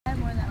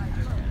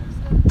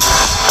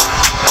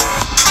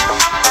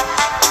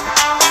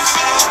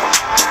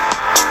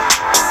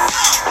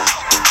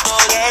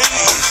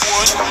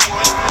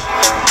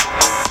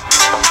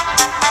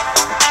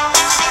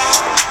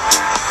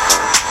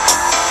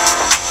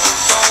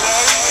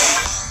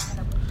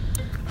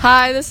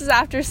Hi, this is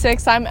After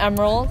 6. I'm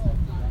Emerald.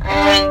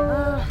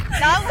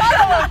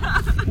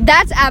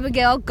 That's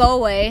Abigail. Go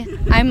away.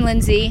 I'm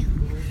Lindsay.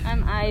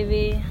 I'm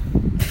Ivy.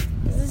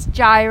 This is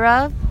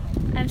Jaira.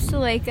 I'm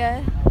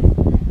Suleika.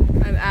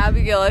 I'm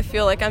Abigail. I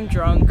feel like I'm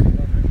drunk.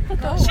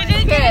 She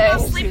didn't get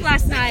enough sleep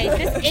last night.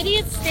 This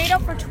idiot stayed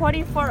up for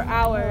 24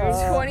 hours.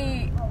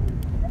 20,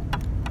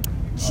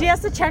 She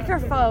has to check her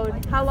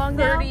phone. How long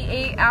now?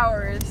 38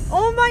 hours.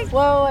 Oh my!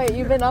 Whoa, wait,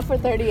 you've been up for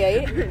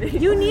 38?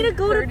 You need to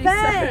go to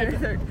 37.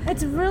 bed.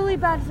 It's really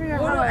bad for your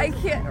Oh, health. no, I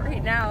can't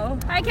right now.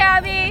 Hi,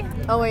 Cabby.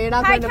 Oh, wait, you're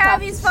not Hi, going to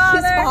Cabby's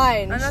practice. father. She's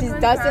fine. I'm not She going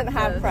to doesn't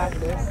have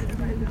practice.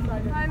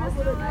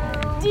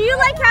 Do you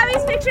like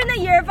Cabby's picture in the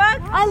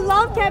yearbook? I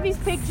love Cabby's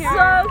picture.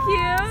 So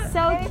cute.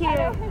 So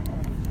cute.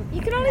 You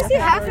can only see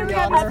half of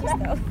Cabby's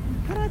though.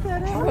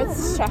 What's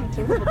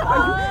distracting?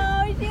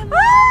 Oh, she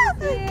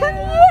loves you. Come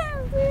here.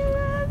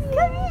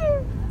 Come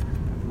here.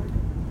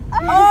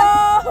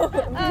 Oh!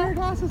 Clean her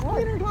glasses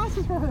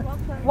for her.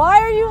 Why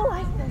are you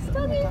like this?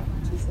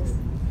 Jesus.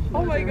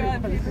 Oh my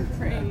god, paper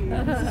crane.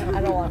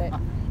 I don't want it.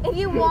 If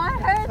you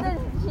want her, then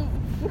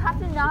you have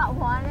to not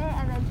want it,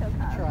 and then she'll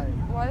come. Try it.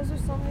 Why is there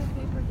so many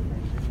paper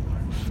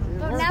cranes?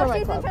 But For now my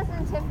she's club. interested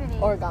in Tiffany.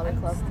 Origami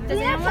club.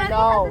 Tiffany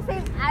No. has the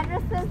same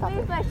address as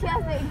me, but she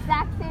has the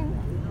exact same,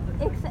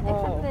 except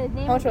the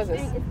name How of much the was street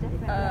this? is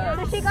different.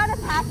 So she got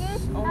a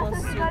package, and that's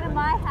supposed to go to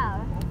my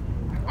house.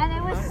 And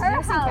it was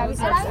her house,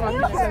 and I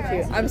knew So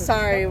her. cute. I'm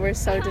sorry, we're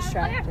so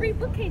distracted. Free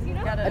bookcase, you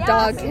know? A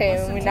dog came,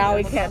 and now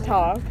we can't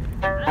talk.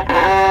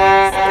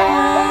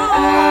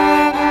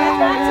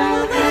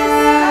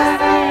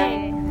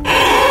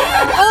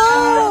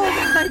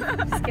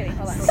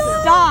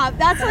 Stop.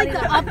 That's like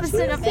the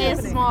opposite of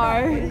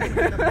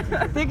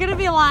ASMR. They're gonna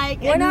be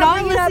like, We're not not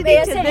bringing up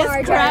listening to ASMR,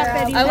 this crap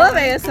Jaira. anymore. I love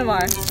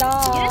ASMR.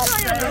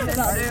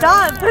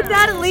 Stop. Put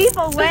that leaf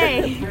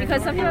away.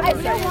 Because some people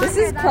have been This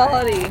is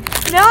quality.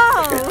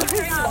 No.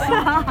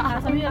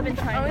 some people have been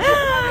trying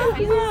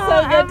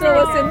So good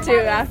to listen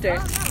to after.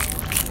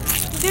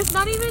 There's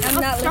not even I'm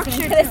a not structure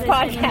listening to to this this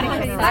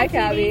podcast. Hi,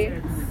 Cabby.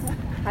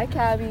 Hi,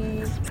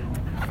 Cabby.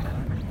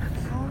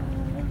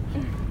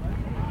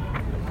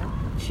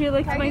 She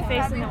licked my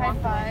face in the walk.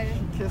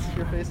 Kiss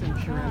your face and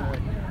she ran away.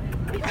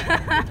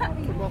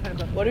 Put both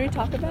hands up. What do we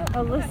talk about?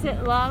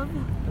 Illicit love.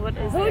 What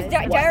is Who's this?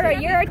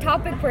 Jaira? You're a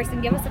topic person.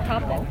 Give us a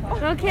topic.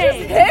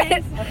 Okay.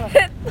 Hit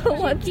the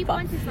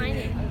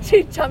lunchbox.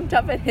 She jumped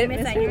up and hit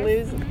Mr.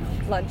 Lou's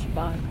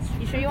lunchbox.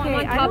 You sure you want Okay,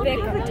 one I don't topic?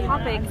 have a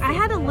topic. I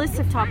had a list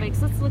of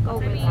topics. Let's look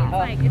over that.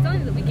 Like, it's only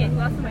the weekend.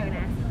 Who else am I gonna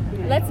ask?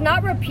 Let's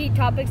not repeat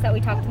topics that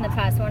we talked in the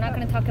past. We're not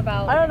going to talk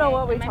about. I don't know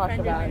what we talked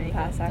about in the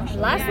past, actually.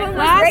 Last one was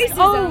Last racism.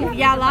 oh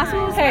yeah, last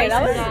one was Hey,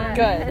 that was racism.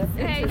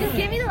 good. Okay, just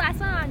give me the last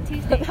one on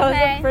Tuesday. That was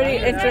a pretty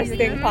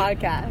interesting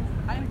podcast.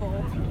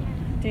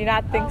 Do you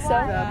not think so?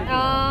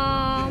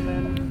 And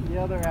then the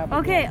other app.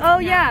 Okay. Oh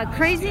yeah,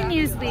 crazy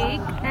news week.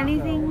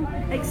 Anything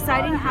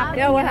exciting happening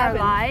Yeah, what in our happened?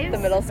 lives? The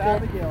middle school.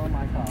 Abigail in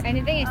my car.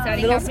 Anything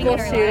exciting Middle happening in school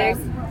our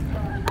shooting. lives?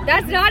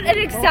 That's not an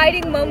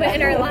exciting moment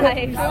in our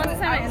lives.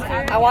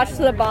 I watched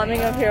the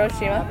bombing of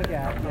Hiroshima.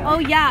 Oh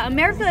yeah,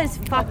 America is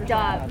fucked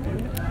up.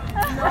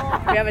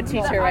 We have a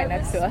teacher right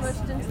next to us.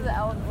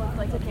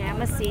 Okay,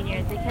 I'm a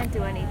senior. They can't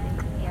do anything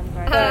to me. I'm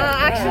very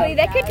Actually,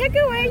 they could take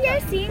away your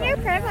senior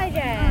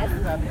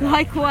privileges.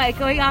 Like what?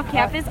 Going off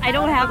campus? I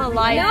don't have a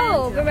life.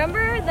 No,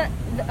 remember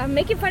I'm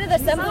making fun of the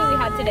assembly we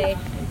had today.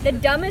 The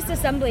dumbest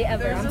assembly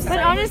ever. I'm But sorry.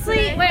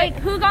 honestly, like,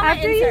 who got my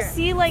after you insert?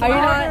 see like Are you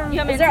all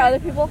not? the- Is there other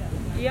people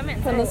You have my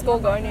from the school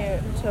going to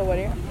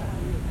Whittier?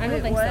 I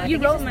don't think so. I You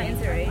think wrote it's my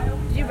just answer,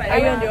 right? Did you write Are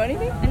you it? gonna do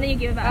anything? And then you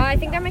give it back. I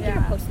think they're making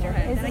a poster. Is then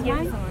I this give it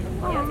mine? to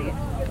someone. Yeah, take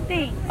it.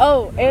 Thanks.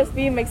 Oh,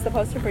 ASB makes the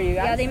poster for you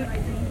guys. Yeah, they.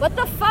 What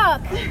the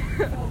fuck?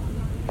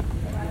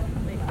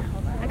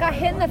 I got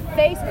hit in the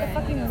face with a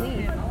fucking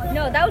leaf.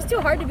 No, that was too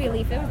hard to be a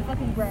leaf. It was a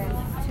fucking branch.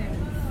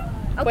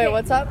 Okay. Wait,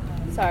 what's up?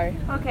 Sorry.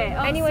 Okay.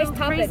 Anyways, so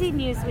topics. crazy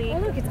news week. Oh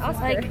look, it's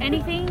Oscar. Like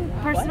anything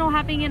personal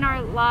happening in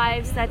our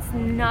lives that's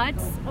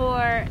nuts,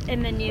 or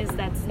in the news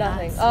that's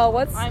Nothing. nuts. Oh,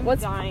 I'm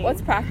dying.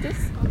 what's practice?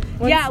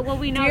 Yeah, well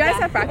we know Do you guys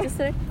that. have practice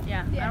today?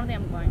 Yeah, I don't think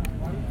I'm going.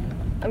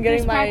 I'm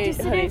There's getting my practice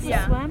today hoodies. for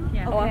Yeah. swim?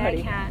 Yeah. Okay, I want I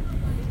hoodie. can't.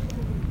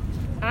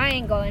 I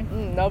ain't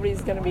going.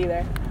 Nobody's gonna be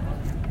there.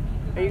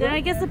 Are you Then going? I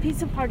guess the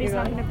pizza party's You're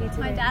not going? gonna be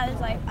today. My dad is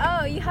like,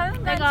 oh, you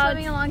haven't been God.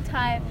 swimming a long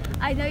time.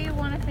 I know you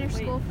want to finish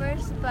school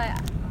first,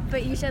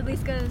 but you should at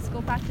least go to the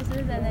school practices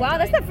and then Wow,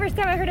 that's join." the first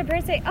time I heard a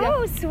parent say,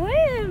 "Oh,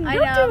 swim. I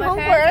Don't know, do my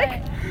homework."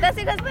 parents are- That's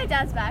because my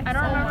dad's back. I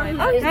don't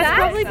remember. Oh, he's That's back?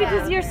 probably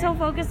because you're so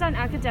focused on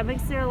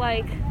academics. They're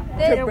like,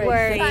 They're they're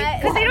worried.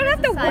 Because they don't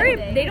have to worry.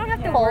 Deciding. They don't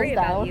have to Falls worry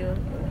about down.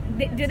 you.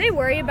 Do they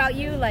worry about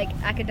you, like,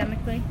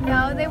 academically?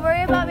 No, they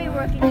worry about me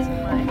working too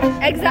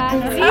much.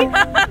 Exactly.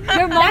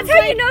 Your mom. That's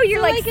how you know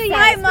you're like.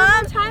 My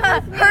mom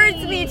hurts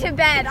me to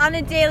bed on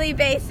a daily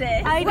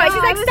basis. Why?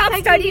 She's like, stop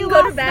studying,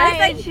 go to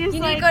bed. You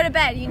need to go to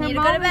bed. You need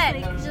to go to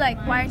bed. She's like,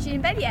 why aren't you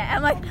in bed yet?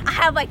 I'm like, I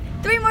have like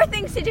 3 more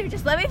things to do.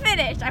 Just let me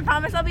finish. I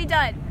promise I'll be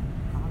done.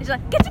 And she's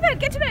like, get to bed,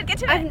 get to bed, get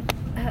to bed.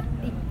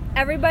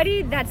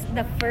 Everybody, that's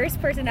the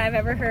first person I've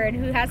ever heard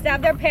who has to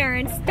have their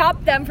parents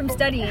stop them from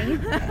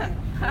studying.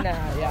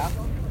 Yeah.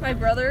 My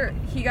brother,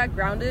 he got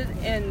grounded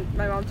and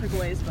my mom took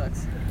away his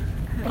books.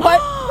 What?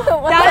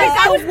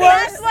 That was the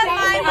worst what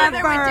my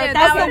mother would do.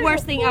 That's the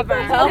worst thing ever.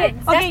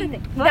 Okay.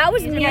 That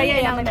was me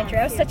in elementary.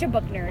 I was such a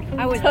book nerd.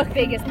 I was the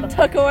biggest book nerd.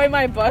 Took away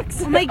my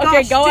books. Oh my gosh,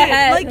 okay, go dude.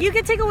 ahead. Like, you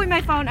can take away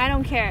my phone, I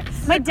don't care.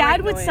 My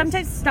dad would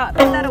sometimes stop.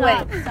 Put that away.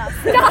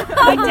 Stop.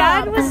 My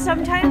dad would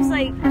sometimes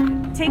like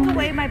take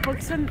away my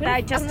books that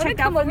I just checked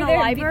out from the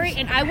library,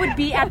 and I would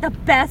be at the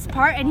best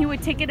part, and he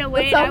would take it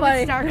away, and I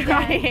would start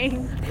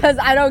crying. Because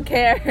I don't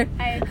care.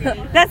 I agree.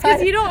 That's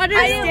because you don't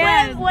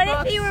understand.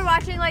 What if you were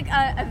watching like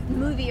a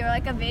movie or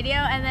like a video,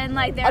 and then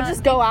like I'll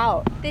just go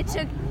out. They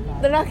took.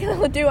 They're not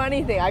gonna do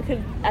anything. I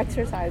could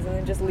exercise and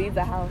then just leave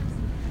the house,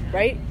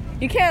 right?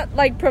 You can't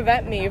like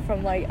prevent me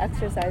from like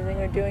exercising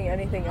or doing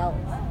anything else.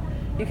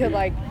 You could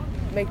like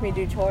make me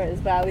do chores,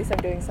 but at least I'm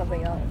doing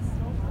something else.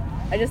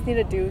 I just need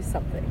to do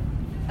something.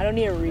 I don't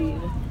need to read.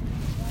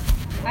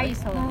 I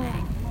used to love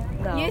reading.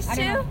 No. Used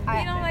to? You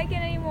don't like it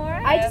anymore?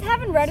 I just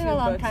haven't read in a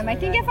long time. I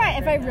think if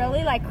I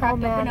really like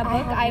cracked open a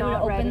book, I would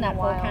open that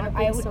book kind of.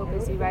 I would, so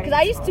busy writing. because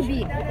I used to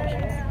be.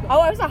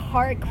 I was a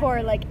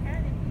hardcore like.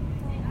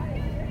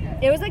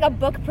 It was like a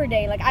book per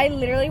day. Like I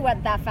literally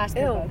went that fast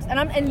through books, and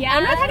I'm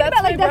not talking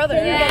about like that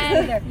thing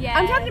either. Yeah.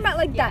 I'm talking about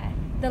like that.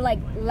 The like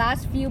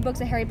last few books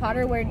of Harry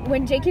Potter, where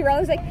when J.K.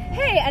 Rowling's like,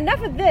 "Hey,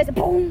 enough of this,"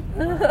 boom.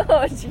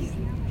 Oh jeez.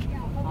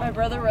 My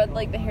brother read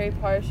like the Harry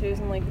Potter series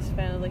in like the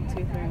span of like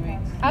 2-3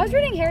 weeks. I was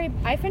reading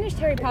I finished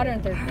Harry Potter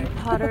in 3rd grade.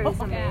 Potter is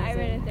amazing. Yeah, I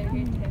read it in 3rd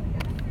grade too.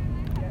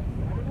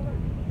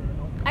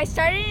 I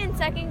started in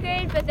 2nd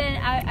grade, but then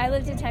I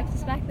lived in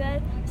Texas back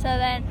then. So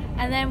then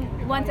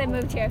once I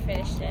moved here, I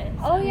finished it.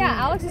 Oh yeah,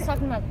 Alex was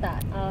talking about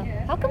that.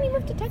 How come you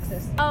moved to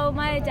Texas? Oh,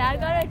 my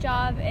dad got a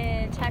job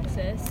in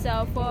Texas.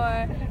 So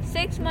for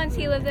 6 months,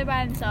 he lived there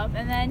by himself.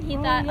 And then he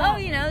thought,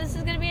 this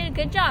is going to be a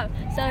good job.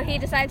 So he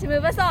decided to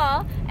move us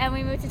all, and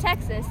we moved to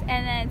Texas.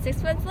 And then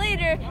 6 months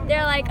later,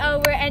 they're like,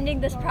 oh, we're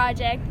ending this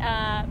project.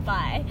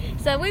 Bye.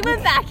 So we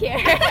went back here.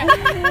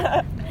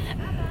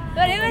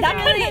 But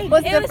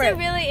it was a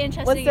really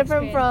interesting What's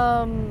different experience.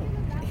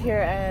 from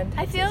here and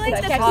I feel like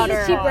Texas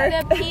is cheaper.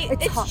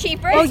 It's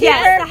cheaper. Oh here.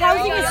 yes, the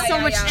housing is so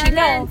much cheaper.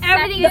 No,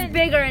 Everything is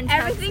bigger in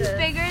Texas. Everything's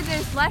bigger.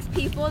 There's less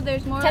people.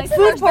 There's more Texas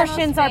Food personal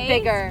portions are space.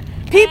 bigger.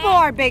 People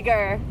are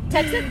bigger.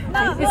 Texas?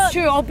 It's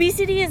true.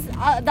 Obesity is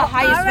the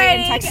highest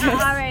rate in Texas.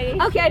 Already.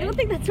 Okay, I don't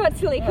think that's what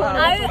Silicon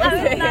I is.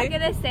 was not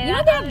gonna say You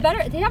know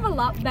that. they have a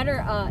lot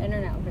better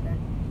internet over there.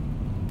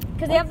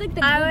 Because they have like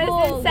the I Google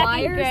was in 2nd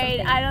Wire or grade.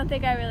 something. I don't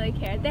think I really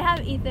cared. They have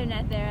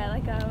Ethernet there,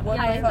 like a What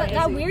Yeah, the it's fuck like is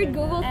that Ethernet? weird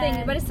Google thing,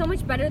 And- but it's so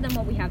much better than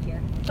what we have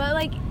here. But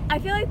like, I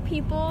feel like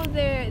people,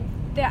 their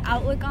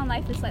outlook on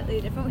life is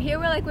slightly different. Here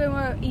we're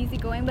more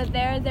easygoing, but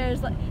they're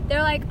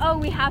like, oh,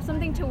 we have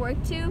something to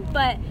work to,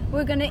 but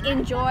we're gonna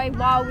enjoy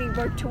while we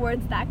work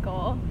towards that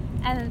goal.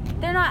 And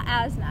they're not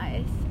as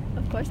nice,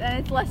 of course, and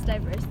it's less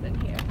diverse than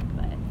here.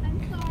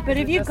 But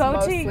if you Just go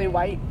mostly to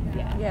white.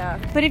 Yeah.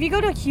 But if you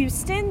go to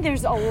Houston,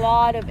 there's a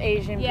lot of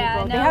Asian Yeah,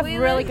 people. no, they have we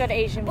really live- good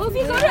Asian Well, if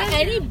people. you go to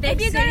any big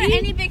If you go to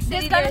any big city,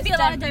 there's gotta there's be a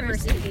lot of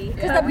diversity.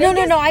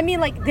 diversity. No. I mean,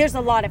 like, there's a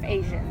lot of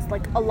Asians.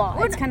 Like, a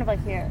lot. It's kind of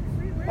like here.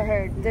 I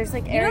heard. There's,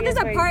 like, You know, areas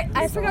there's a where part, I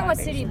there's a forgot lot what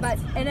of city, Asians.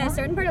 but in a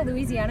certain part of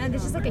Louisiana,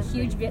 there's just like a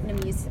huge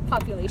Vietnamese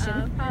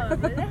population.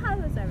 Probably. They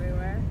have this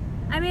everywhere.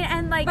 I mean,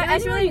 and like, But it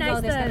was anywhere really you go,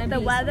 nice, there's gonna the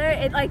be weather.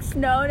 It like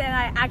snowed, and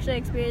I actually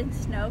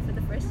experienced snow for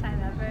the first time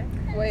ever.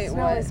 Wait,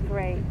 Snow what? is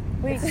great.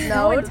 Wait,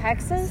 snow in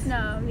Texas?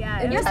 Snow,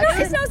 yeah. In It was,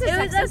 Texas? Snows in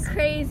it was Texas. a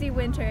crazy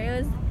winter. It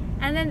was,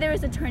 and then there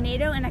was a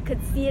tornado, and I could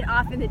see it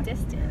off in the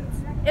distance.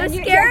 It was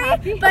you're scary,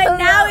 happy? but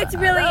now it's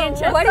really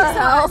interesting. What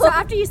so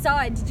after you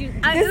saw it, did you?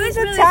 It This was is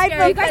the really type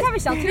scary. of- You guys have a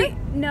shelter?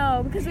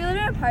 No, because we live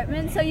in an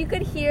apartment, so you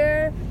could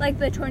hear like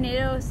the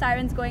tornado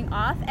sirens going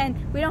off, and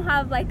we don't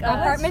have like a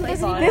Apartment place-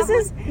 doesn't even This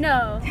is...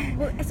 No,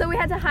 so we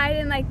had to hide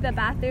in like the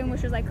bathroom,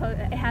 which was like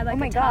it had like Oh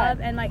my a tub, God.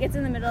 and like it's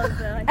in the middle of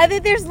the like. And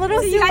then there's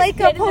little you guys hid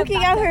Suleika in the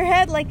poking out her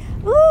head like,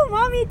 ooh,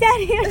 mommy,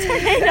 daddy, a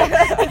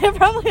tornado. And they're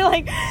probably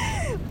like,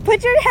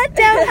 put your head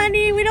down,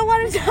 honey. We don't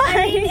want to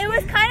die. It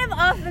was kind of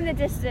off in the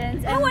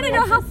distance. I want to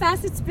know how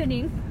fast it's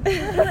spinning.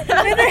 It was like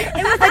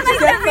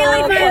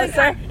really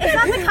fast. It's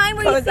not the kind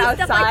where you Goes see stuff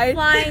like outside.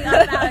 flying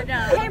up out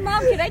of. Hey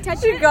mom, can I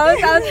touch She it?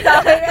 goes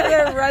outside and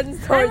then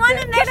runs I towards want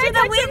to it. measure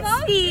the wind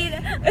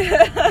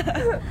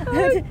speed.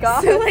 Oh,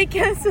 God.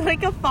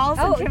 Suleika falls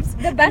Oh, and trips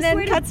the and best then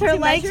way to- cuts her to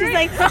leg. measure She's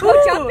it? like, Go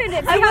ooh, jump in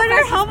it, see I how wonder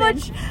fast how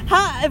it's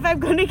much, if I'm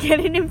going to get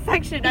an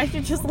infection, I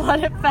should just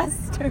let it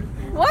fester.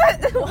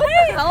 What?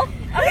 What? Help?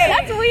 Okay,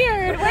 that's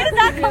weird. Where did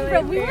that come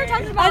from? We were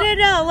talking about. I don't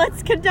know.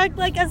 Let's conduct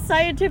like a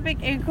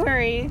scientific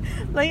inquiry.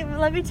 Like,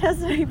 let me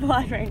test my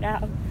blood right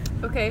now.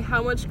 Okay,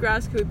 how much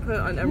grass could we put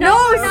on every? No,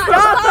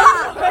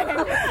 stop!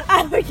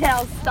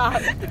 Abigail, stop.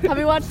 Have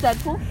you watched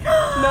Deadpool?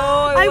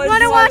 No, I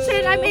want to watch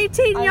it. I'm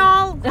 18,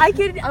 y'all. I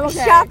can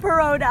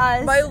chaperone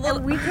us.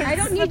 And we can I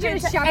don't need you to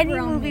slip into any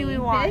chaperone movie me, we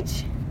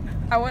watch.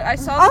 I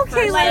saw the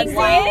Okay, first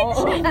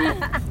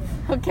language.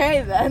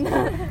 Okay then.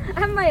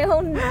 I'm my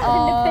own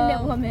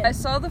independent woman. I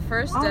saw the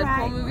first All Deadpool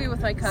right. movie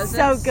with my cousin.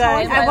 So good.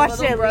 And my I watched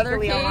little it brother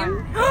legally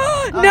came. online.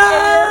 And it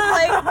was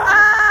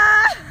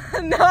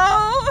like,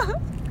 no.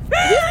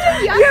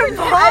 Your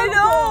mom? I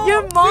know.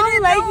 Your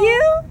mom like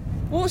you?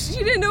 Well,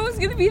 she didn't know it was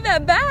gonna be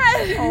that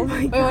bad. Oh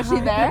my god. Wait, was she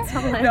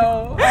there?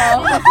 No.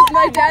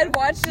 My dad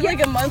watched it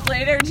like a month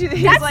later, and he's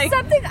That's like,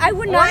 something I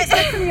would not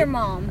expect from your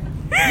mom.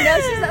 You know,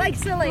 she's like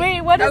so like.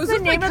 Wait, what I is was the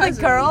with my name of the cousins.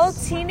 girl?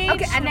 Teenage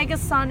Okay,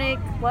 Negasonic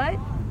what?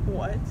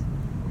 what?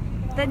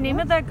 The name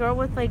of that girl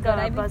with like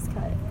a buzz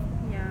cut.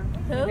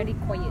 Very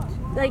quiet.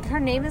 Like her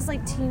name is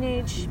like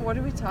Teenage. What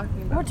are we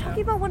talking about? We're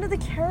talking about one of the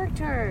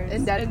characters.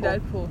 In Deadpool. In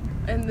Deadpool.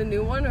 And the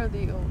new one or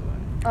the old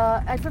one?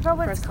 I forgot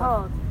what it's First one.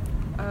 called.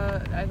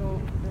 I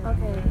don't.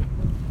 Okay.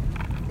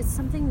 It's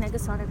something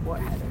Negasonic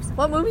Warhead or something.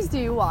 What movies do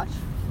you watch?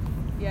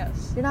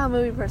 Yes. You're not a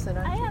movie person,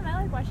 are I you? am.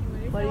 I like watching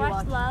movies. What do I you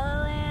watched watch? La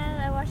La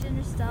Land. I watched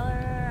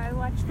Interstellar. I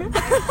watched The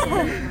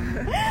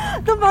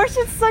Martian. The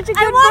Martian's such a good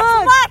I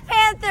watched book.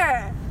 Black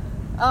Panther.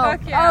 Oh,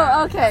 Fuck yeah.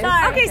 oh, okay.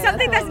 Sorry. Okay,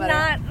 something a that's little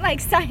better. not like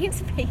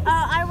science-based.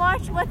 I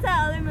watched, what's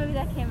that other movie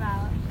that came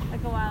out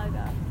like a while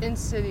ago?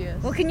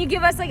 Insidious. Well, can you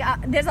give us like?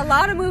 There's a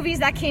lot of movies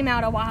that came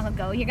out a while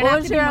ago. You're gonna What have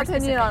was to be your more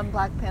opinion specific. on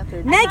Black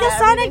Panther?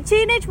 Negasonic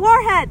Teenage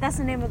Warhead. That's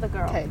the name of the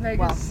girl. Okay, Negas-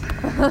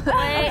 well.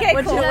 Okay,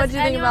 What'd cool. you Does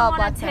think anyone about wanna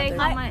Black take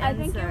Panther? my I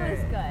think it was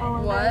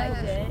good. What? I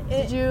liked it.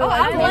 Did you I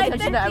like, pay like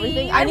attention the to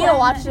everything? theme. I need to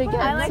watch it again.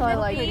 I like so I the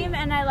like theme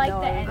and I like No,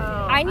 the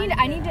I-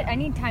 ending. I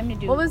need time to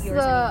do. What was yours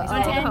the-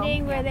 anyways. The Oh.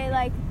 ending where they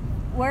like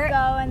Where? go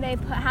and they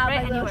have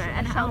Write like little anywhere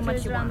and how much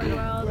shelters you around want. the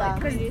world, Yeah. like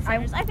community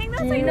centers. I think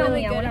that's Do like you know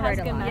really me? I good. wanna It has write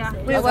a a good lot. message.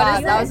 Oh, Wait,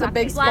 God, that was a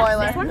big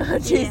Black spoiler.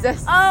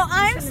 Jesus. Oh,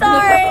 I'm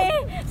sorry.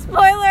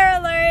 Spoiler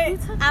alert.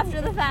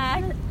 After the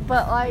fact.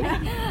 But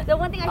like, The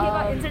one thing I hate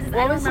about Insidious is I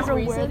what don't was his remember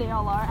where reason? they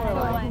all are. I don't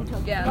know who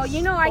took Yes. Oh,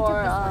 you know I took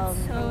for,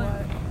 this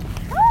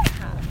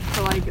one.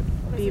 to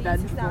like be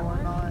vengeful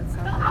and all that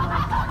stuff. And,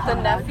 like,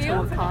 The nephew?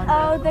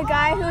 Oh, the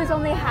guy who was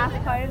only half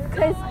part of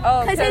because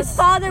Oh, his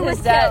father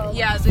was killed.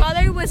 Yeah. His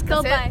father was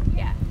killed That's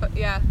by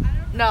Yeah.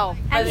 No.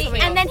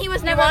 and then he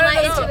was never wanted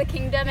let to into know. the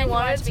kingdom and he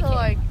wanted wanted to be to king.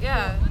 like,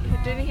 Yeah.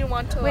 Didn't he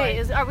want to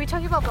Wait, like? are we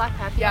talking about Black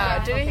Panther?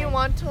 yeah. Didn't he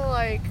want to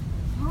like,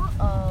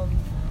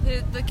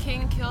 The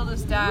king killed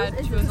his dad,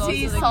 who was also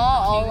he the saw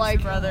all king's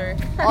like brother.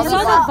 all the saw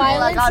the stuff that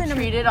like violence got in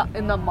treated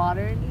in the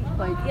modern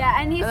like.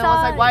 Yeah, and he And then saw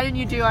was like, why didn't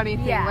you do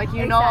anything? Yeah, like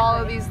you know all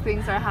of exactly. these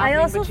things are happening,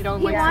 also- but you don't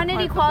he like wanted support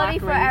the equality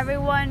black for race.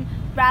 everyone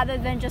rather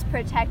than just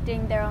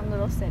protecting their own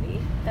little city,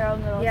 their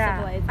own little Yeah.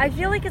 civilization. I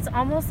feel like it's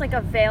almost like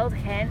a veiled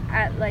hint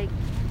at like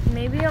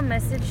maybe a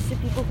message to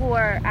people who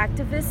are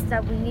activists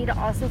that we need to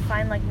also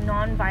find like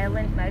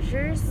non-violent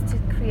measures to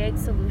create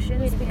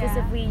solutions because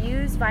if we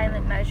use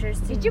violent measures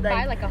to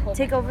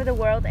take over the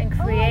world and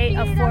create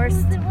a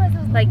forced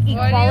like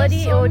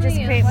equality, it will just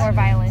create more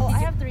violence. I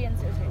have 3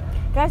 answers right now.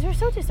 Guys, we're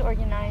so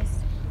disorganized.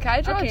 Can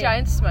I draw Okay. a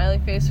giant smiley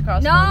face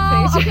across No,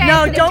 one face? okay.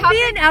 No, the don't topic-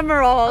 be an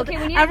Emerald. Okay,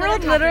 we need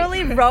Emerald another topic.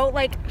 literally wrote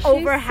like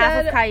over half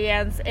said of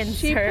Cayenne's insert.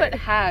 She put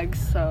hags,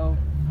 so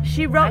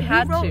She wrote. I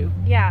had who wrote, to.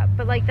 Yeah,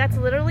 but like that's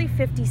literally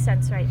 50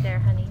 cents right there,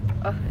 honey.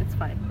 it's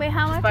fine. Wait,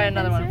 how Just much? buy is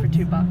another this? one for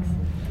 $2.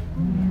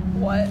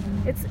 What?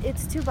 It's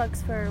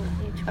 $2 for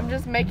each. I'm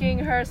just making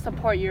her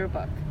support your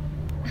book.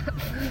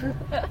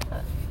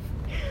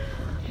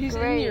 She's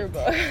in your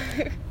book.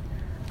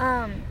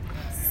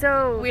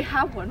 So We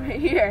have one right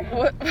here.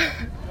 What?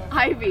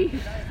 Ivy.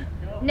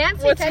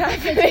 Nancy What's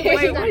technically happening?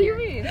 took Wait, what do you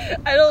mean?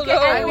 I don't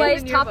know.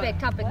 Anyways, In your topic.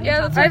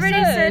 Yeah, that's I what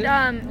already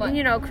said, What?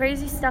 you know,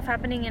 crazy stuff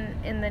happening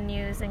in the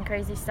news and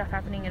crazy stuff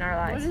happening in our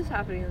What lives. is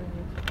happening in the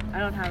news? I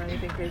don't have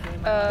anything crazy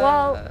in my life.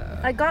 Well,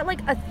 I got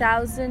like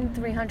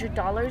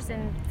 $1,300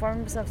 in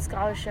forms of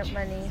scholarship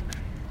money.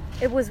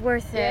 It was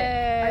worth it.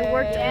 I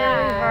worked really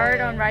hard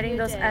on writing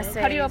those essays.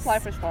 How do you apply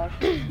for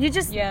scholarship? You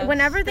just Yes.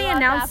 whenever they Fill out the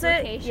announce it,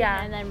 application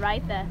yeah. and then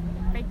write the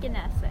freaking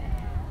essay.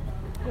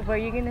 Were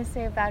you gonna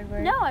say a bad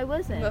word? No, I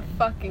wasn't. The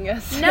fucking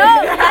essay. No,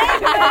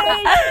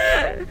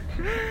 language.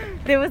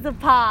 There was a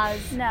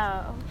pause.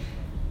 No.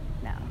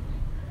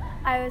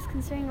 I was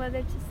considering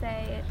whether to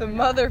say The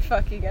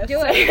motherfucking essay.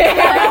 Do it.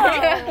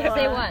 No.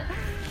 Say what?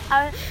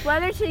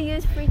 Whether to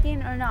use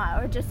freaking or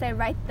not, or just say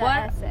write the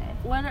essay.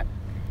 What are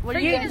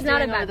Freaking you guys is not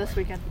doing a over bad this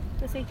weekend?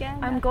 This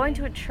weekend. I'm going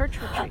to a church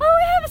retreat. Oh,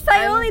 we have a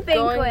Scioli I'm going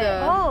banquet.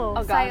 to- Oh,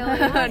 Oh god,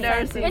 Sayoli. I've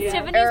never seen It's it.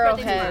 Tiffany's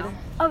birthday Arrowhead. tomorrow.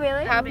 Oh,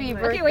 really? Happy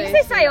birthday. Okay, when you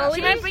say Scioli,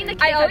 Should I bring the I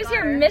cake always up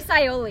hear or- Miss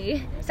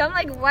Scioli. So I'm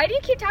like, why do you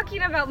keep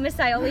talking about Miss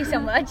Scioli so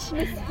much?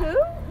 Who?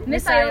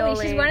 Miss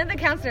Scioli. She's one of the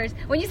counselors.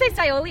 When you say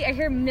Scioli, I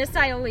hear Miss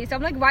Scioli. So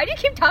I'm like, why do you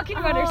keep talking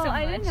about her so much?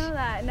 I didn't know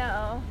that.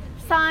 No.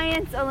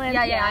 Science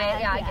Olympiad.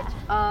 Yeah, I get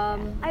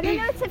you. I didn't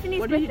know it's Tiffany's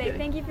What are you birthday. doing?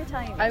 Thank you for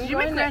telling me. I'm Did you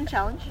make going Grand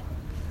Challenge?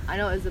 I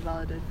know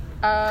Isabella did.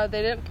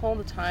 They didn't pull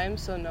the time,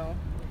 so no.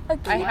 A I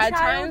cute had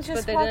child times,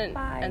 just but they walked didn't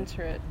by.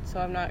 enter it, so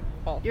I'm not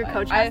qualified. Your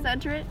coach has to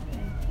enter it?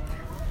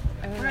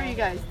 What are you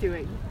guys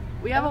doing?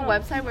 We have a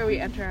website where we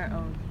enter our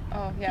own.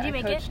 Oh, yeah, Did you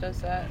make coach it?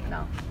 does that.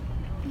 No.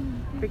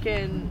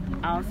 Freaking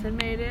Allison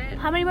made it.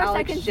 How many more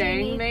Alex seconds do you Jang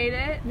need? made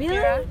it.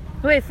 Really?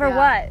 Wait, for Yeah.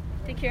 what?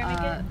 Did Kira make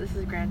it? This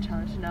is Grand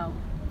Challenge. No.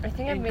 I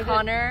think I And made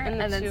Connor it in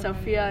the and then 200.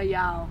 Sophia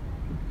Yao.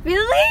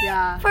 Really?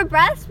 Yeah. For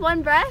breast?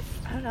 One breast?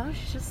 I don't know.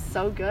 She's just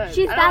so good.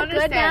 She's I that don't good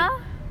understand.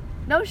 now?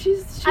 No,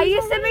 she's I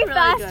used to already be really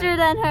faster good.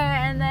 than her,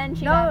 and then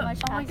she got much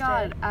faster. Oh my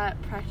god.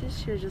 At practice,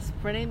 she was just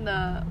sprinting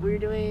we were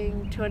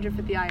doing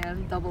 250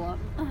 IM, double up,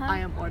 Uh-huh.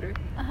 IM order.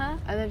 Uh-huh.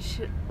 And then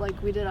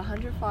we did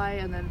 100 fly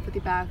and then 50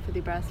 back, 50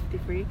 breast, 50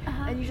 free.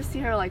 Uh-huh. And you just see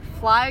her like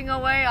flying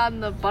away on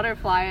the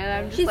butterfly, and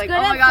I'm just She's like, good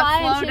oh my at god, fly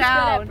and slow she's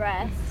down. good at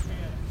breast.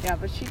 Yeah,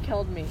 but she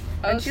killed me.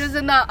 I And was- she was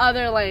in the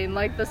other lane,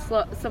 like the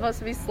supposed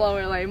to be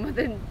slower lane, but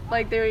then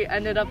like they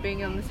ended up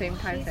being on the same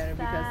time She's standard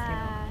because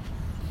fast.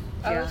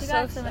 I Yeah. was She so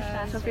got so much sad.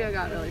 faster. Sophia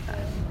got really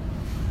fast.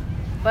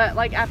 But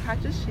like at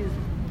practice, she's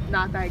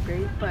not that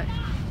great. But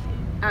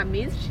at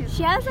meets,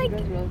 She has like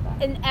goes really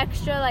fast. an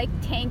extra like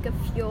tank of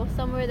fuel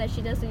somewhere that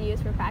she doesn't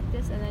use for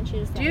practice, and then she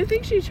just. Do you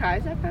think she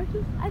tries at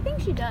practice? I think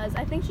she does.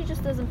 I think she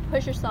just doesn't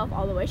push herself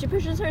all the way. She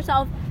pushes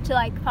herself to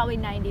like probably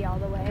 90 all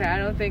the way. Okay, I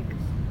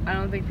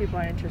don't think people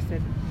are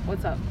interested.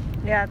 What's up?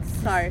 Yeah, it's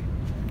Sorry.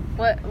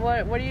 What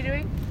are you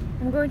doing?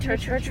 I'm going to a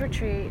church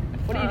retreat.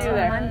 What do you do on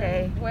there?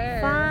 Monday.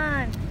 Where?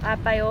 Fun. At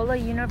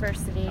Biola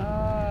University.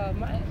 The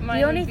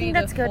The only thing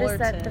that's good is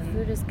that the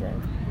food is good.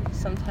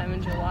 Sometime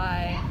in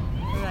July.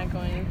 I'm not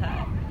going to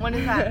that. When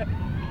is that?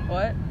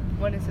 What?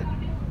 When is it?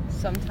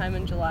 Sometime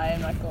in July.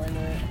 I'm not going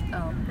to it.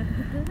 Oh.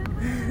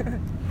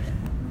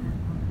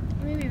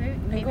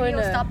 Maybe going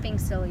you'll to- stop being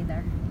silly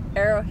there.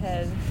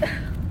 Arrowhead.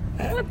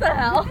 What the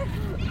hell?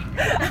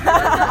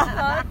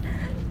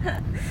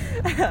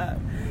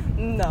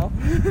 No.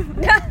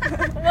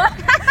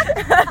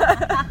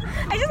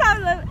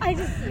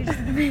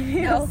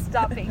 You'll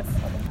stop being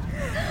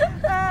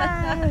silly.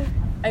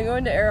 I'm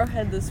going to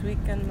Arrowhead this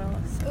weekend,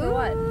 Melissa. For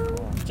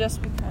what?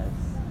 Just because.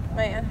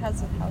 My aunt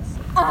has a house.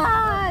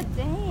 Ah,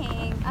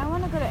 dang. I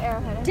want to go to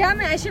Arrowhead. Damn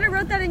it, I should have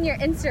wrote that in your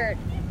insert.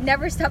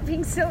 Never stop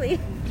being silly.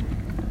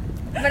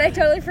 But I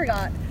totally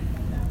forgot.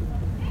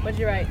 What'd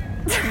you write?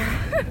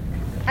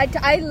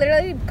 I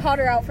literally called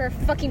her out for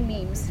fucking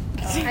memes.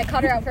 I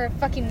called her out for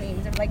fucking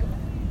memes. I'm like,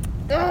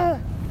 ugh.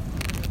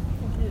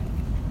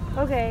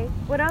 Okay,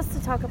 what else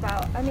to talk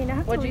about? I mean, I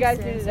have What'd to you guys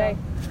leave do soon, today?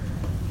 so-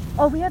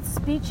 Oh, we had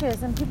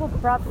speeches and people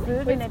brought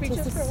food and it speeches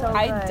tasted for so what?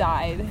 good. I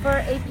died. For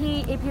AP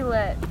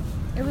Lit.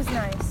 It was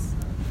nice.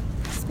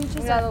 Speeches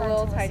We got are a fun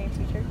little to tiny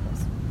listen teacher.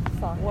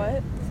 Saw her.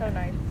 What? So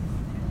nice.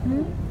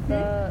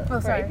 Oh,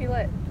 For sorry. AP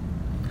Lit.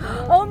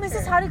 to. Oh,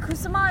 Mrs. Hadi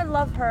Kusama, I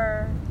love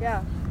her.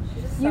 Yeah.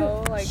 She's just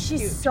so like She's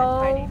cute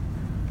so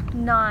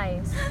and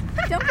nice.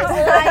 Don't be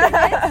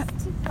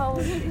slightest.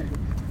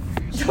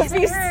 She's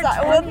in her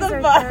what 20s the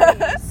or fuck?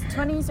 30s.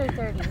 20s or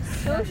 30s.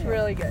 tiny. She looks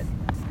really good.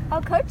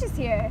 Oh, coach is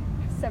here.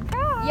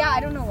 Surprise. Yeah, I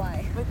don't know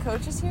why. The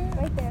coach is here?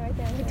 Right there, right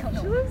there. I don't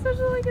She know. looks such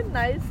a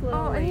nice little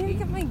Oh, I need to lady.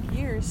 get my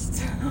gear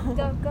still.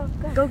 Go, go,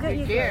 go. Go get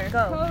your gear. gear.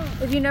 Go.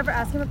 If you never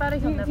ask him about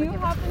it, he'll never Do give you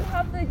it to happen you. to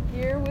have the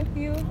gear with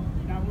you?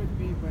 Not with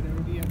me, but it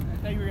would be. I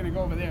thought you were gonna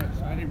go over there,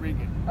 so I didn't bring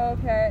it.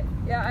 Okay.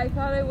 Yeah, I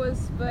thought it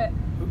was, but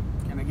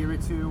Can I give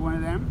it to one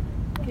of them?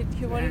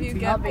 can one of you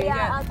I'll get be- me?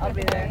 Yeah, I'll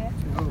be there.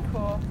 Oh,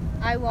 Cool.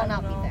 I will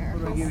not be there.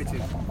 who do I give it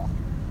to?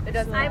 It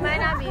doesn't I matter. might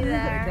not be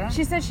there. Okay.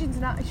 She said she's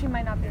not. She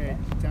might not be Okay,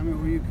 there. tell me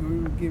who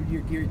you give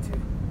your gear to.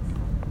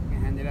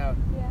 And hand it out.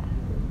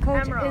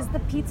 Coach, Emerald. is the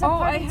pizza Oh,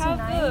 I party have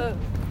tonight?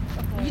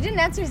 the. You didn't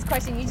answer his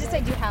question. You just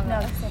said you have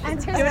it.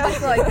 Answer Give it to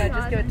Sloika.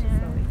 Just give it to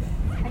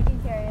Sloika. I can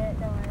carry it,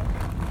 don't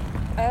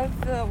worry. I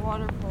have the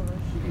water polo.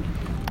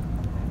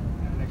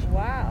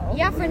 Wow.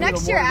 Yeah, for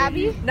next year,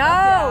 Abby.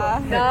 No,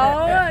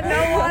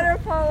 no water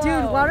polo.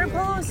 Dude, water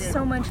polo is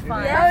so much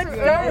fun. Coach,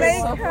 don't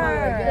make so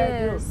her.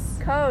 It is.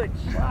 Coach.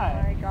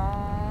 Why? Oh my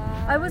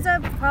god. I was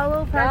at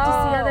polo practice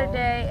the No. other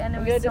day and it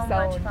I'm was gonna so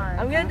much disown. fun.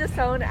 I'm gonna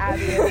disown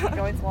Abby if she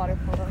joins water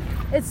polo.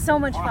 It's so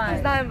much fun.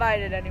 She's not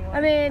invited anymore.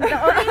 I mean,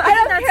 the only thing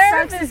don't that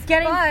care if sucks it's is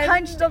getting fun.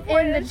 punched The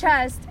point in the is-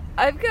 chest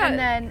I've got and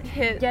then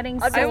hit.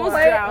 getting I'll sore. just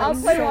play, drowned. I'll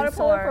play So water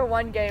polo sore. for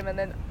one game and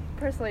then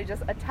personally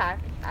just attack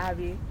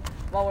Abby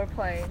while we're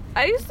playing.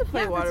 I used to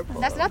play water polo.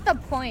 That's not the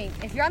point.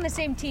 If you're on the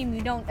same team,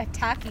 you don't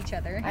attack each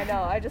other. I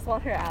know. I just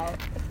want her out.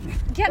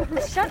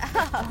 Shut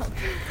up.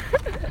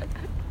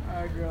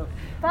 Alright, girl.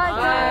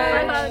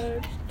 Bye.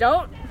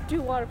 Don't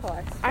do water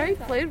polo. I already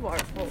played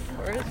water polo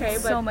before. Okay,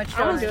 but So much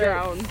I was fun.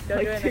 drowned Don't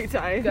like do it 3 next-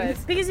 times. Good.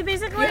 Because you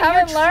basically You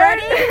haven't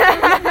learned? you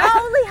not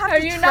only have Have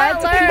to you tread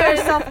not to pick learned?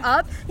 yourself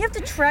up, you have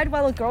to tread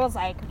while a girl's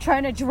like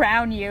trying to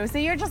drown you. So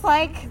you're just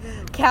like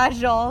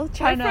casual, My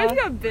trying friend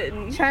to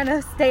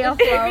maybe stay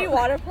Maybe afloat.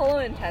 water polo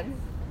intense.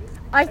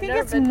 I think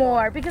never it's been to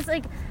more because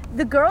like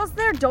the girls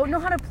there don't know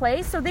how to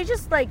play, so they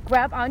just like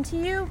grab onto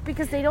you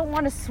because they don't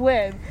want to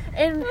swim.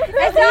 And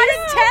It's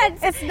not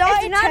intense. It's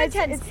not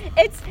intense.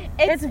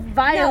 It's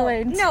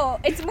violent. No,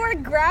 it's more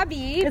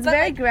grabby. It's but,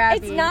 very grabby.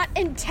 It's not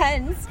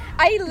intense.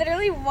 I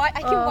literally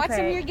I can watch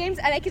some of your games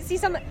and I can see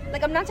some,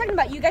 like, I'm not talking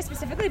about you guys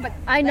specifically, but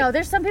I know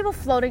there's some people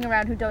floating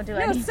around who don't do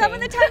anything. some of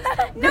the times,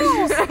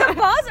 the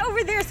ball's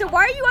over there, so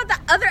why are you at the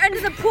other end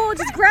of the pool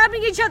just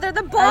grabbing each other?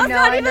 The ball's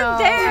not even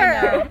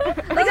there.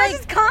 Like, that's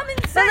just common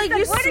sense. But like,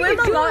 you what swim are you a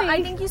lot. doing?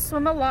 I think you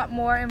swim a lot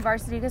more in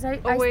varsity because I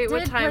wait,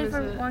 what did time play is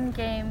for it? one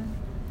game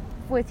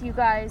with you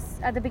guys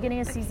at the beginning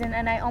of the season,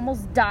 and I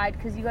almost died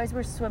because you guys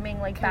were swimming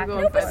like back and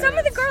go forth. But some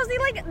of the girls,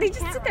 they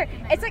just sit there.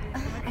 It's like,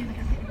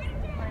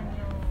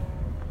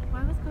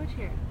 Why was Coach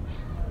here?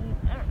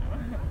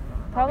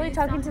 Probably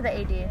talking to the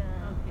AD.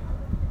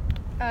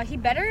 he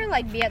better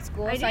like be at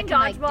school so I can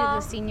like do the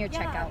senior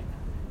checkout.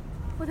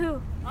 With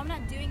who? I'm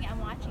not doing it, I'm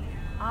watching it.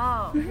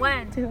 Oh,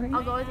 when?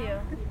 I'll go with you.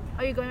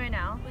 Are you going right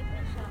now? With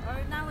Michelle.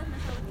 Or not with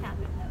Michelle, with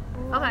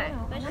Catherine. Okay. I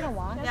want to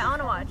watch. Yeah, I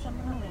want to watch.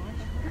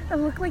 It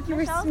looked like you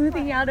were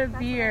smoothing out a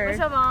beard.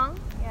 Michelle Vong?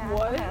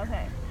 What?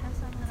 Okay.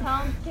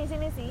 Tell Casey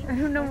Missy. I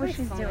don't know what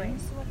she's doing.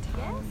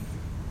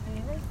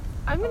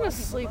 I'm gonna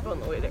sleep on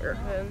the way to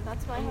Irvin.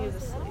 That's why I need to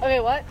sleep. Okay,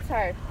 what?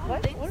 Sorry.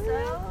 What?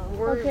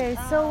 Okay,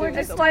 so we're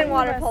just Explain playing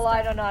water the polo.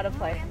 I don't know how to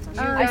play.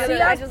 So I you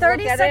have just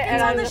 30 look at it seconds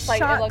and on I'm the just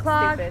like, it shot looks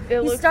clock. stupid.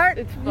 You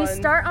It's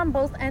start on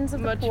both ends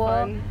of the Much pool,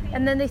 fun.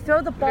 and then they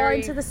throw the ball Very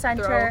into the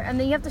center, throw. and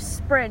then you have to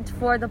sprint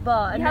for the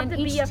ball. And You have then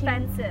to each be team,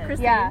 offensive.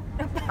 Yeah,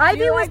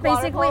 Ivy was like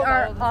water basically polo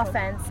our better than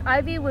offense.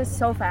 Ivy was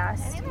so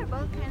fast. they're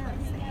both kind of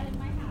the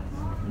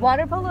same.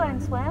 Water polo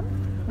and swim?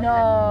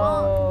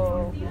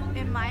 No.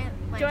 In my,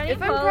 like,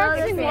 If I'm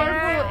practicing water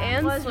polo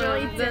and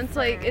swim, then it's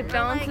like it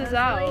balances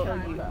out.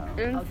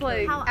 And it's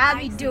like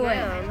Abby, do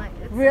it.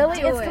 Really?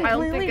 Do It's it. completely I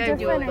don't think I will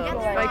different. though. feel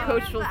My like.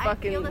 coach will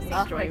fucking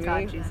destroy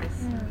me.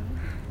 Jesus.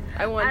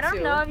 I want I don't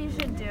to. know if you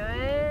should do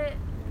it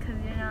because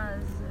you're not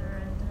as.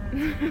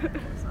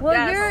 Well,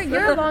 Yes.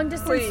 you're long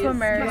distance Please.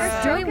 swimmers.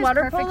 Yeah. Doing Stroke is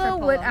water perfect for polo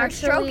polo. would Her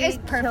stroke actually is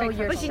perfect kill for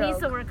your But she needs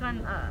to stroke. work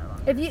on.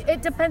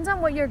 It depends on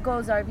what your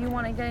goals are. If you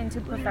want to get into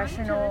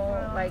professional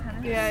like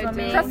Yeah, I do.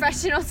 swimming,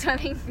 Professional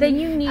swimming. then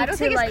you I need don't to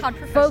think it's like called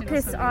professional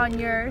focus swimming. on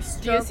your Do you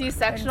stroke. see and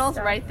sectionals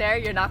stuff. right there?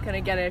 You're not gonna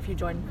get it if you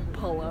join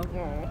polo.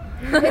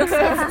 It's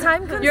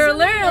time consuming. You're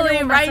and it literally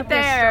will mess right up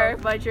your there,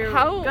 stroke. but you're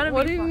How? gonna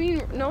What be do you fine.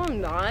 mean? No,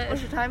 I'm not.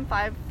 What's your time?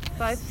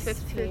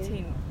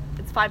 5:15.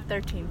 It's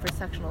 5:13 for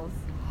sectionals.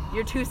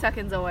 You're 2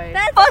 seconds away.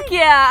 Fuck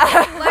yeah!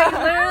 Like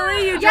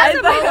literally, you Yeah,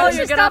 join so maybe polo, you you're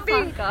should gonna stop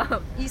being- fuck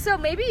up. So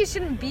maybe you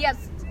shouldn't be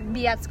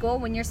at school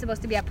when you're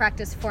supposed to be at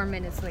practice 4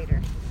 minutes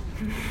later.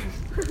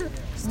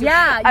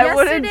 Yeah, I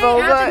wanted yesterday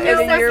boba after in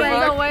a you yearbook.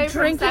 started Away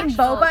from drinking sectionals.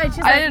 boba, and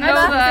she's I like, didn't I'm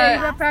know about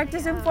that. to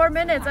practice in 4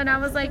 minutes, and I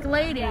was like,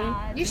 lady.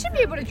 You should be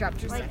able to drop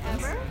 2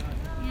 seconds.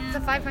 It's a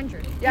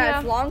 500. Yeah,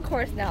 it's long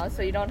course now,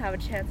 so you don't have a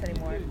chance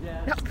anymore.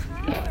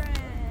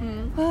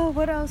 Oh,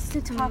 what else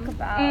to talk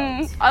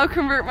about? I'll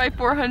convert my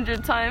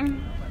 400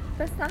 time.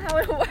 That's not how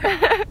it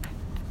works.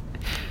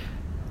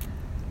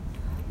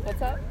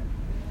 What's up?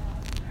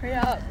 Hurry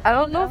up. I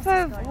don't know if I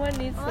have Someone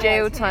needs to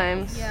JO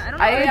times. Yeah, I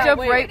don't I age up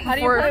wait, right how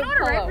do you before play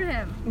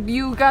polo?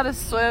 you gotta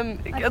swim,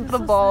 get the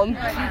ball. Oh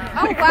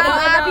wow,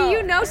 Abby,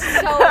 you know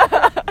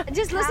so.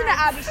 Just listen to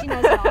Abby, she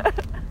knows it all.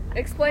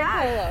 Explain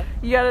polo.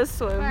 You gotta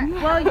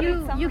swim. Well,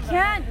 you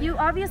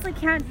obviously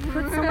can't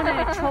put someone in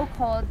a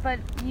chokehold, but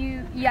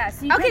you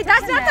Okay, can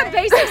that's not the connect.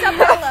 basics of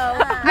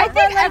polo. I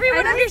think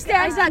everyone I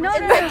understands that no,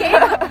 in no, the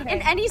game,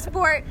 in any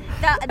sport,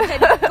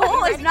 the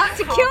goal is not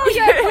to kill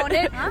your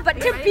opponent, but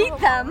to beat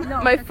them.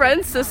 My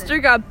friend's sister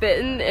got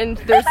bitten, and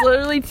there's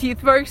literally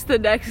teeth marks the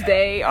next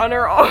day on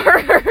her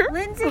arm.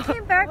 Lindsay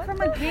came back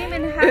from a game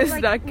and had It's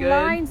like not good.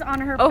 lines on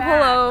her Oh,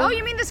 back. hello. Oh,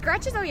 you mean the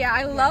scratches? Oh yeah,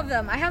 I love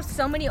them. I have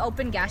so many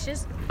open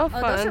gashes. Oh, Oh,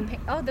 those are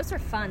fun. those are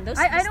fun. Those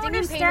I don't stinging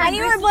understand. pain- And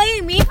you were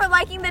blaming me for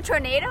liking the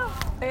tornado?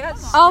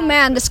 Oh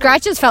man, the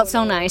scratches felt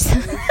so nice. Oh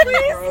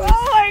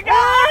my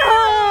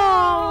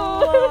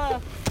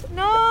god!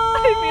 No!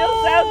 I feel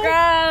so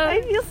gross.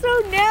 I feel so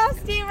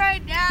nasty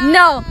right now.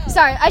 No,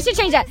 sorry, I should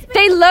change that.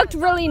 They looked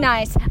really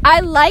nice.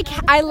 I like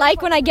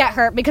when I get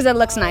hurt because it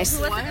looks nice.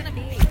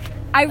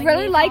 I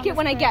really like it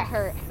when I get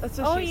hurt. That's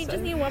what she You said.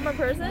 just need one more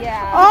person?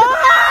 Yeah.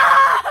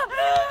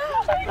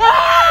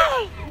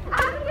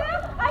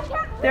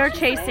 They're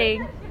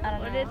chasing.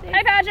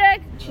 Hi,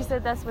 Patrick. She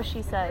said that's what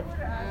she said.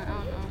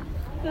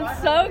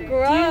 It's so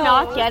gross. Do you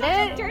not get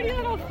it? Dirty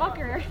little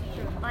fucker.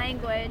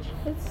 Language.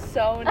 It's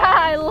so nice.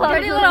 I love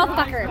Dirty little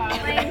fucker.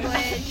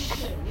 Language.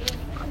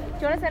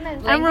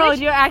 Emerald,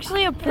 you're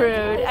actually a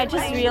prude. I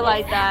just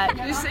realized that.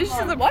 Did you say she's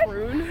a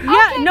prude?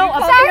 Yeah, no,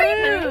 a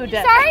prude.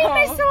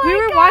 Sorry, Mr. We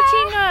were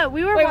watching.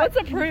 We were. Wait, what's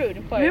a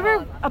prude?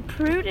 A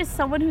prude is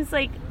someone who's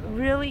like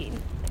really,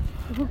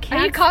 who you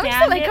can't calling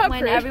stand Seleka it a when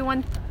prude?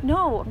 everyone.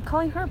 No, I'm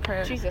calling her a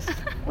prude. Jesus.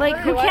 Like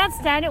who what? can't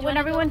stand it when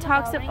everyone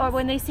talks or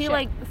when they see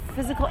like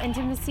physical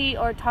intimacy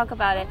or talk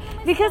about it.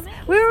 Because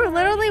we were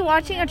literally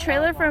watching a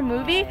trailer for a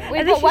movie and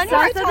then but she when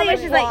saw you're something and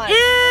she's like, blonde.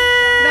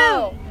 ew.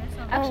 No.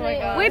 Actually,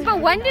 wait, but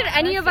when did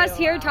any of us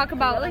here talk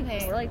about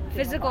like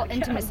physical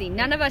intimacy?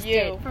 None of us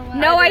did.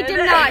 No, I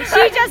did not.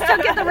 She just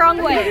took it the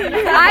wrong way.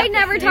 I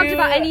never talked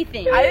about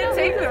anything. I didn't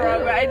take the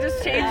wrong way. I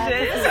just changed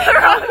it.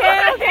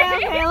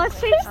 Okay. Let's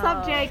change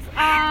subjects.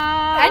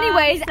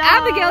 Anyways,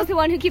 Abigail's the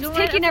one who keeps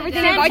taking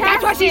everything and going,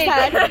 that's what she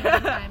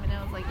said.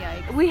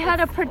 We had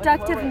a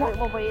productive.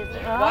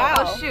 Wow.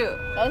 Oh shoot,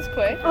 that was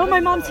quick. Oh,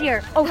 my mom's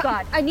here. Oh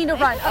God, I need to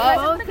run.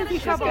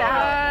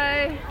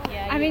 Bye.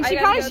 I mean, she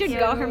probably should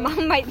go. Her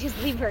mom might just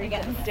leave her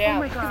again. Damn, oh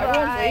my God.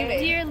 Everyone's leaving.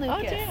 Dear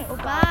Lucas. Oh, damn.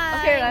 Bye.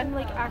 Okay then.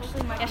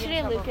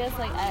 Yesterday, Lucas,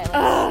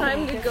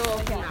 Time to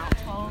go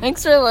now.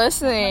 Thanks for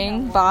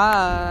listening.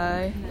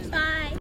 Bye. Bye.